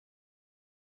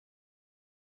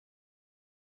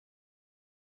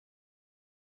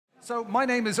So my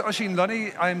name is Oisín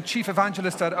Lunny. I'm Chief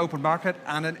Evangelist at Open Market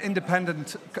and an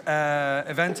independent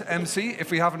event MC, if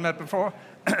we haven't met before.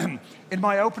 In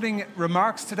my opening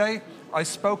remarks today, I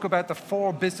spoke about the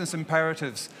 4 business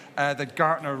imperatives that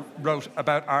Gartner wrote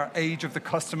about our age of the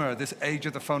customer, this age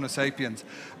of the Phono sapiens.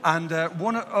 And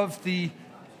one of the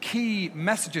key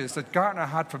messages that Gartner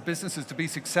had for businesses to be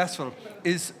successful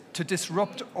is to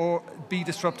disrupt or be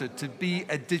disrupted, to be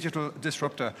a digital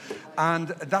disruptor. And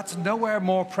that's nowhere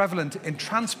more prevalent in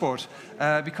transport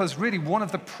because really one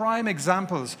of the prime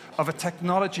examples of a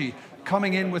technology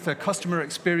coming in with a customer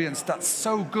experience that's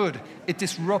so good it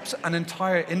disrupts an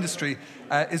entire industry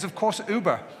is of course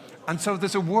Uber. And so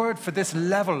there's a word for this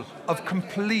level of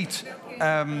complete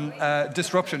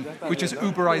disruption, which is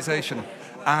Uberization.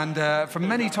 And for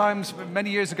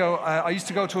many years ago, I used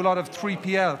to go to a lot of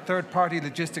 3PL, third-party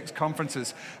logistics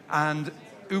conferences, and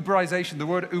Uberization, the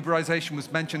word Uberization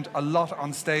was mentioned a lot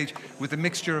on stage with a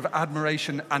mixture of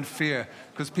admiration and fear,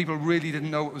 because people really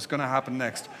didn't know what was going to happen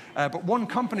next. But one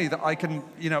company that I can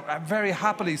very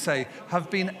happily say have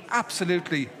been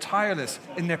absolutely tireless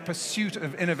in their pursuit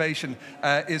of innovation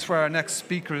is where our next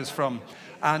speaker is from.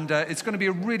 And it's going to be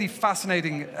a really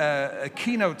fascinating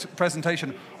keynote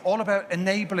presentation all about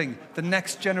enabling the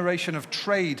next generation of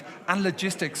trade and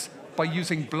logistics by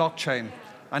using blockchain.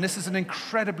 And this is an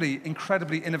incredibly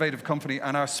innovative company.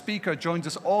 And our speaker joins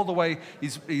us all the way.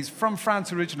 He's from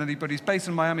France originally, but he's based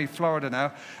in Miami, Florida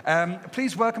now.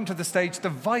 Please welcome to the stage the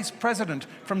Vice President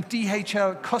from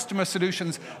DHL Customer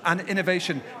Solutions and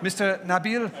Innovation, Mr.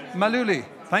 Nabil Malouli.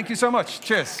 Thank you so much.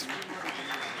 Cheers.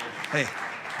 Hey.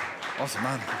 Awesome,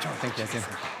 man. Good job. Thank you.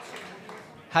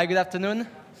 Hi, good afternoon.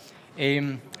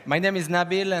 My name is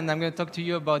Nabil, and I'm going to talk to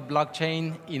you about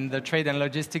blockchain in the trade and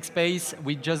logistics space.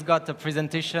 We just got a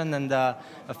presentation and a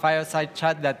fireside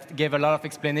chat that gave a lot of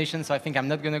explanation, so I think I'm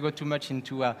not going to go too much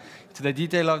into to the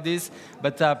detail of this.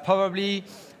 But probably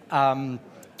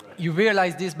you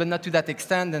realize this, but not to that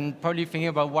extent, and probably thinking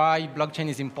about why blockchain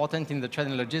is important in the trade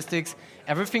and logistics.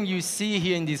 Everything you see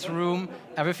here in this room,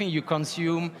 everything you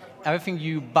consume, everything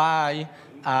you buy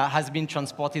has been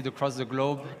transported across the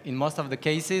globe in most of the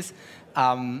cases.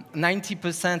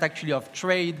 90% actually of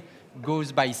trade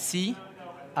goes by sea.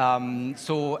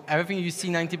 So everything you see,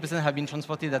 90% have been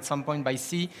transported at some point by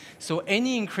sea. So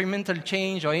any incremental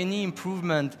change or any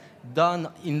improvement done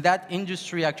in that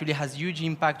industry actually has huge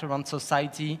impact around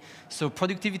society. So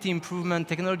productivity improvement,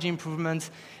 technology improvements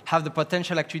have the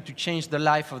potential actually to change the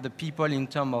life of the people in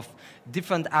terms of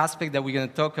different aspects that we're going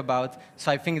to talk about.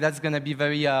 So I think that's going to be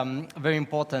very, very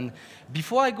important.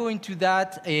 Before I go into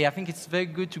that, I think it's very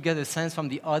good to get a sense from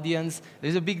the audience.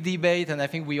 There's a big debate, and I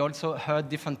think we also heard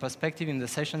different perspectives in the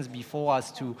sessions before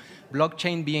as to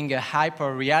blockchain being a hype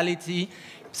or reality.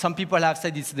 Some people have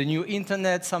said it's the new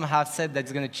internet. Some have said that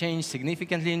it's going to change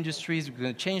significantly industries, it's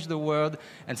going to change the world.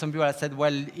 And some people have said,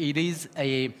 well, it is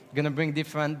going to bring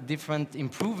different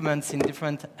improvements in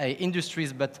different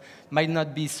industries, but might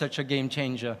not be such a game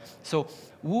changer. So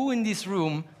who in this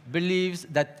room believes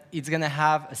that it's going to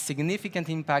have a significant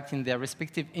impact in their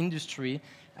respective industry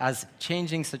as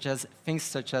changing things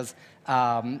such as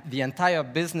the entire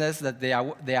business that they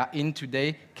are in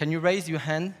today? Can you raise your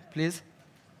hand, please?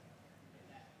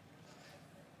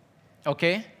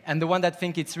 Okay, and the one that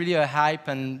think it's really a hype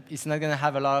and it's not going to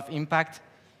have a lot of impact?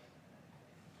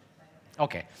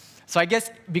 Okay, so I guess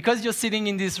because you're sitting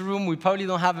in this room, we probably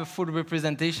don't have a full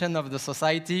representation of the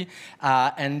society,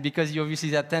 and because you're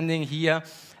obviously attending here,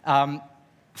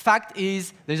 fact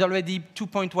is, there's already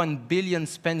 2.1 billion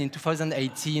spent in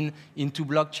 2018 into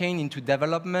blockchain, into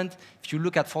development. If you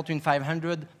look at Fortune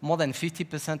 500, more than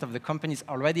 50% of the companies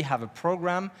already have a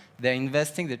program. They're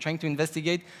investing, they're trying to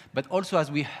investigate. But also, as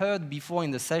we heard before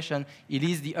in the session, it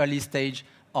is the early stage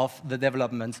of the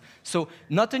development. So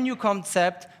not a new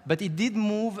concept, but it did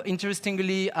move,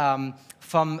 interestingly,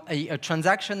 from a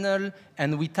transactional,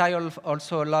 and we tie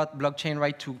also a lot blockchain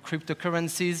right to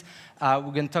cryptocurrencies. We're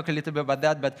going to talk a little bit about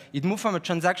that, but it moved from a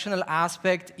transactional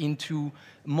aspect into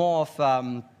more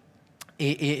of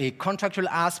a contractual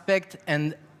aspect,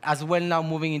 and as well now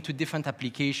moving into different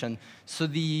applications. So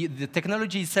the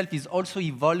technology itself is also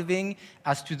evolving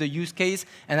as to the use case,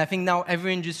 and I think now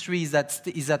every industry is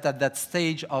at that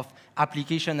stage of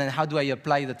application and how do I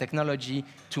apply the technology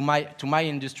to my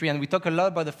industry. And we talk a lot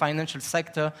about the financial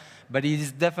sector, but it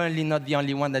is definitely not the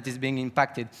only one that is being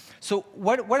impacted. So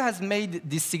what has made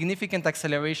this significant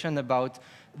acceleration about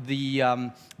the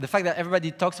fact that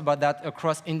everybody talks about that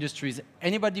across industries?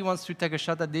 Anybody wants to take a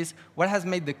shot at this? What has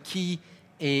made the key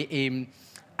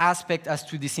aspect as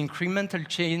to this incremental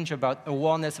change about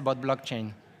awareness about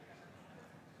blockchain?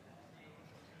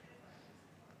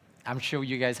 I'm sure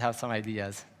you guys have some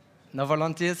ideas. No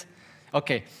volunteers?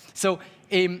 OK. So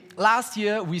last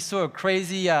year, we saw a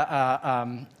crazy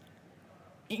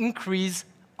increase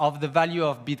of the value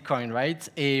of Bitcoin, right?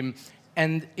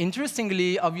 And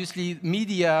interestingly, obviously,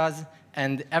 medias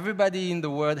and everybody in the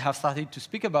world have started to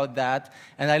speak about that.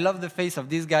 And I love the face of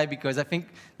this guy because I think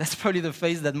that's probably the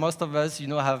face that most of us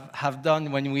have done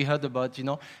when we heard about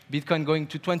Bitcoin going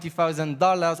to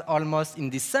 $20,000 almost in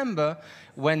December,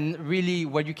 when really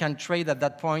what you can trade at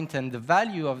that point and the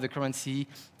value of the currency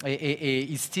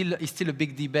is still a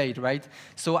big debate, right?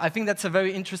 So I think that's a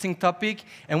very interesting topic.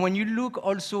 And when you look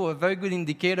also, a very good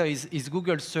indicator is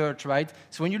Google search, right?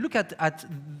 So when you look at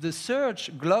the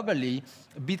search globally,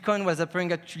 Bitcoin was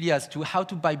appearing actually as to how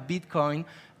to buy Bitcoin,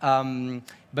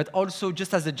 but also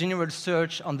just as a general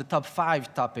search on the top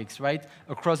 5 topics, right,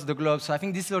 across the globe. So I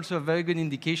think this is also a very good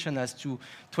indication as to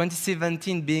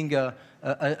 2017 being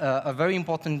a very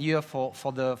important year for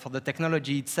the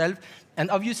technology itself. And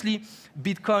obviously,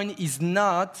 Bitcoin is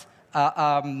not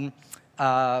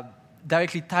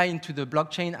directly tied into the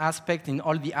blockchain aspect in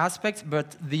all the aspects,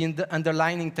 but the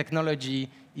underlying technology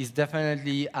is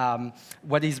definitely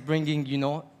what is bringing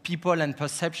people and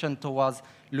perception towards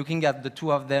looking at the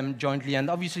two of them jointly. And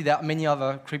obviously, there are many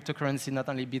other cryptocurrencies, not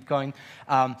only Bitcoin.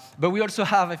 But we also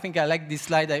have, I think I like this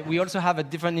slide, we also have a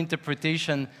different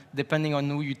interpretation depending on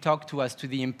who you talk to as to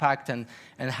the impact and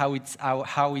how it's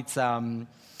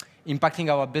impacting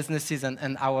our businesses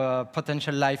and our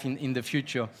potential life in the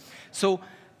future. So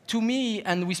to me,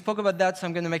 and we spoke about that, so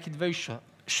I'm going to make it very short.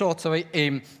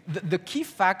 The key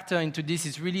factor into this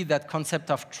is really that concept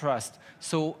of trust.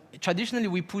 So traditionally,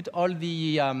 we put all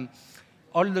the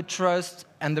trust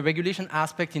and the regulation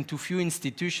aspect into few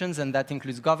institutions, and that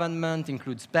includes government,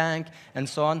 includes bank, and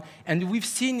so on. And we've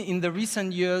seen in the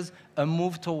recent years a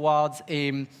move towards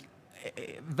a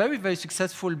very, very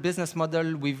successful business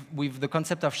model with the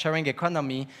concept of sharing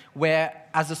economy, where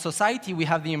as a society, we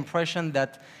have the impression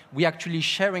that we're actually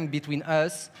sharing between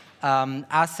us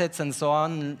assets and so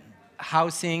on,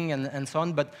 housing and so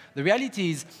on. But the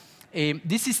reality is,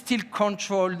 this is still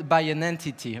controlled by an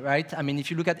entity, right? I mean, if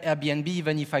you look at Airbnb,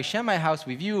 even if I share my house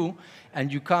with you,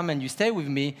 and you come and you stay with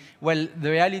me, well,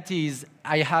 the reality is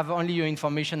I have only your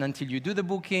information until you do the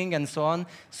booking and so on.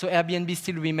 So Airbnb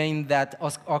still remains that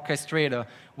orchestrator.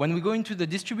 When we go into the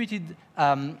distributed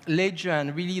ledger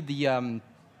and really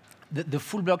the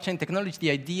full blockchain technology,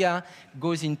 the idea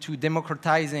goes into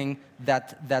democratizing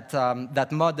that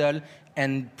model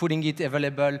and putting it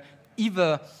available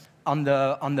either on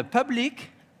the public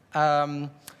or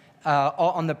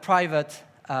on the private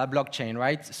blockchain,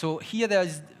 right? So here there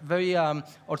is very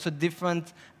also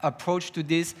different approach to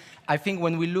this. I think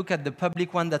when we look at the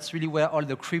public one, that's really where all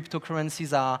the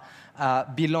cryptocurrencies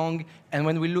belong. And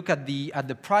when we look at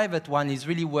the private one, is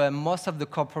really where most of the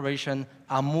corporations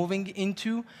are moving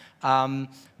into,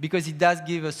 because it does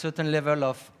give a certain level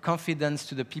of confidence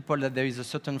to the people that there is a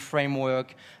certain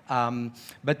framework.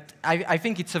 But I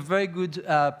think it's a very good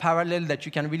parallel that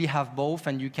you can really have both,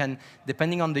 and you can,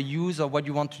 depending on the use or what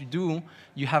you want to do,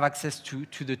 you have access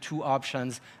to the two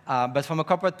options. But from a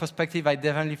corporate perspective, I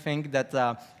definitely think that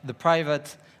the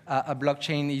private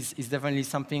blockchain is definitely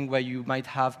something where you might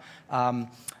have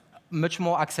much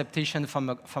more acceptation from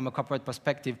a corporate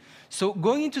perspective. So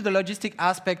going into the logistic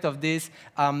aspect of this,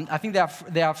 I think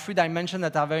there are 3 dimensions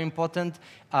that are very important: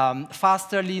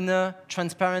 faster, leaner,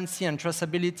 transparency and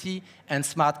traceability, and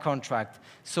smart contract.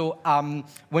 So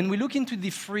when we look into the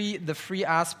three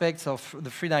aspects of the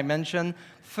 3 dimensions,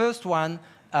 first one,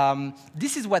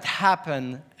 this is what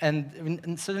happened,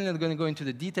 and certainly I'm not going to go into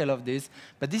the detail of this,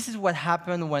 but this is what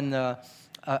happened when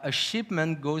a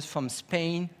shipment goes from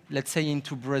Spain, let's say,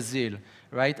 into Brazil,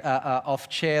 right, of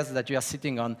chairs that you are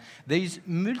sitting on. There is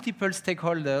multiple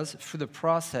stakeholders through the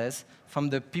process, from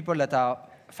the people that are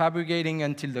fabricating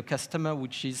until the customer,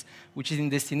 which is in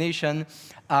destination.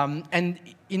 And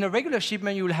in a regular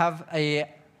shipment, you will have a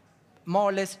more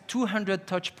or less 200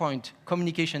 touch point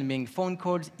communication, being phone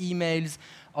calls, emails,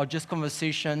 or just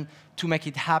conversation to make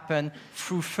it happen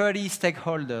through 30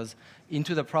 stakeholders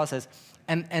into the process.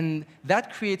 And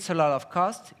that creates a lot of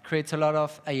cost, creates a lot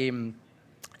of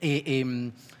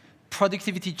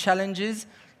productivity challenges,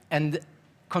 and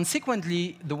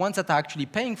consequently, the ones that are actually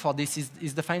paying for this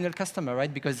is the final customer,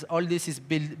 right? Because all this is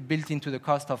built into the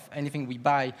cost of anything we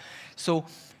buy. So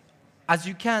as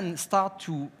you can start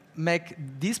to make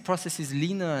these processes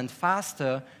leaner and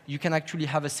faster, you can actually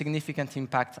have a significant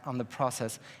impact on the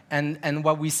process. And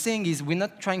what we're seeing is we're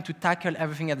not trying to tackle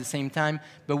everything at the same time,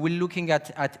 but we're looking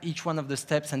at each one of the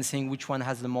steps and seeing which one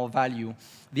has the more value.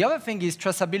 The other thing is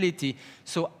traceability.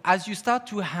 So as you start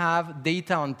to have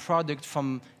data on product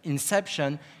from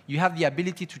inception, you have the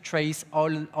ability to trace all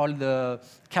the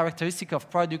characteristics of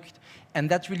product. And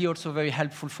that's really also very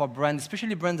helpful for brands,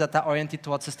 especially brands that are oriented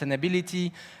towards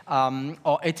sustainability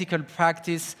or ethical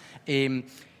practice.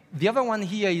 The other one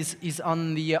here is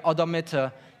on the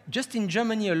odometer. Just in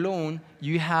Germany alone,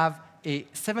 you have a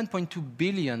 $7.2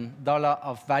 billion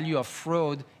of value of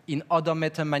fraud in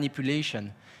odometer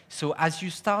manipulation. So as you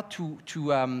start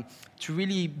to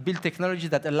really build technology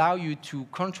that allow you to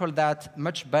control that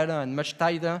much better and much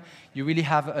tighter, you really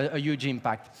have a huge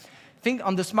impact. I think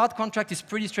on the smart contract, it's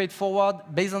pretty straightforward.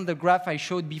 Based on the graph I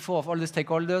showed before of all the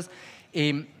stakeholders,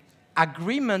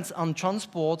 agreements on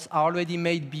transports are already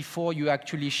made before you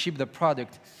actually ship the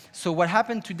product. So what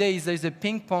happened today is there's a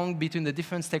ping pong between the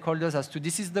different stakeholders as to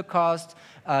this is the cost,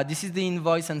 this is the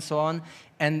invoice, and so on.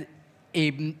 And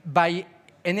by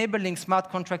enabling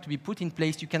smart contract to be put in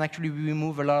place, you can actually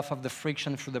remove a lot of the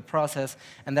friction through the process,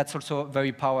 and that's also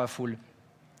very powerful.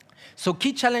 So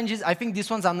key challenges, I think these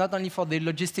ones are not only for the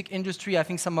logistic industry. I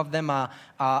think some of them are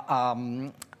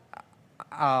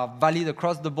valid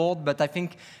across the board. But I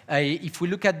think if we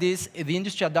look at this, the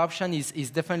industry adoption is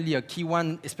definitely a key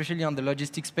one, especially on the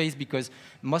logistics space, because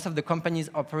most of the companies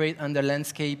operate under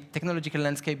technological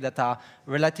landscape that are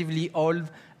relatively old,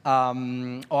 or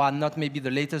are not maybe the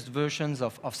latest versions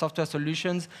of software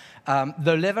solutions.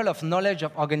 The level of knowledge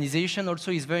of organization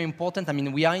also is very important. I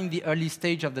mean, we are in the early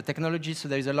stage of the technology, so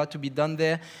there is a lot to be done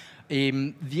there.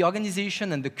 The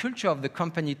organization and the culture of the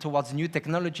company towards new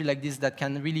technology like this that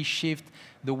can really shift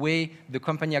the way the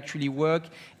company actually works,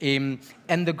 and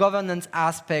the governance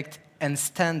aspect and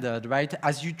standard, right?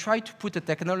 As you try to put a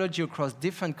technology across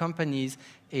different companies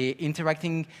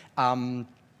interacting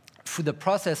through the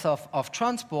process of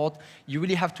transport, you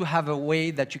really have to have a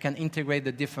way that you can integrate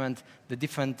the different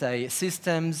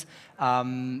systems,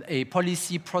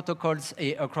 policy, protocols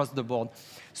across the board.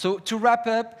 So to wrap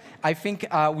up, I think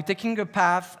we're taking a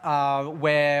path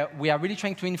where we are really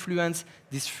trying to influence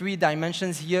these three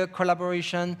dimensions here: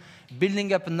 collaboration,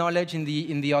 building up knowledge in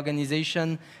the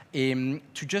organization,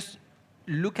 to just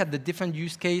look at the different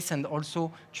use case and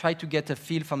also try to get a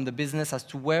feel from the business as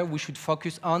to where we should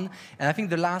focus on. And I think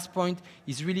the last point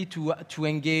is really to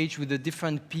engage with the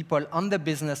different people on the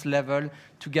business level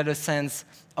to get a sense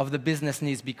of the business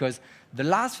needs, because the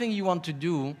last thing you want to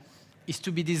do is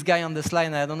to be this guy on the slide,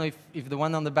 and I don't know if the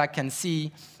one on the back can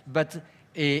see, but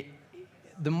the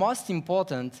most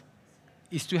important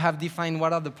is to have defined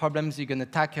what are the problems you're going to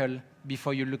tackle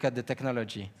before you look at the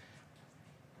technology.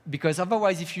 Because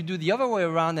otherwise, if you do the other way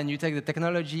around and you take the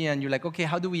technology and you're like, OK,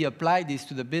 how do we apply this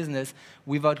to the business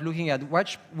without looking at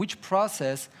which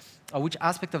process or which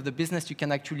aspect of the business you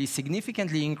can actually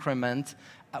significantly increment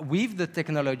with the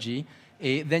technology,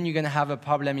 then you're going to have a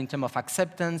problem in terms of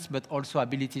acceptance, but also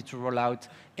ability to roll out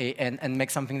and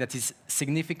make something that is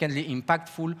significantly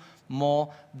impactful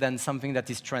more than something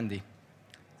that is trendy.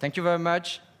 Thank you very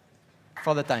much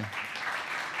for the time.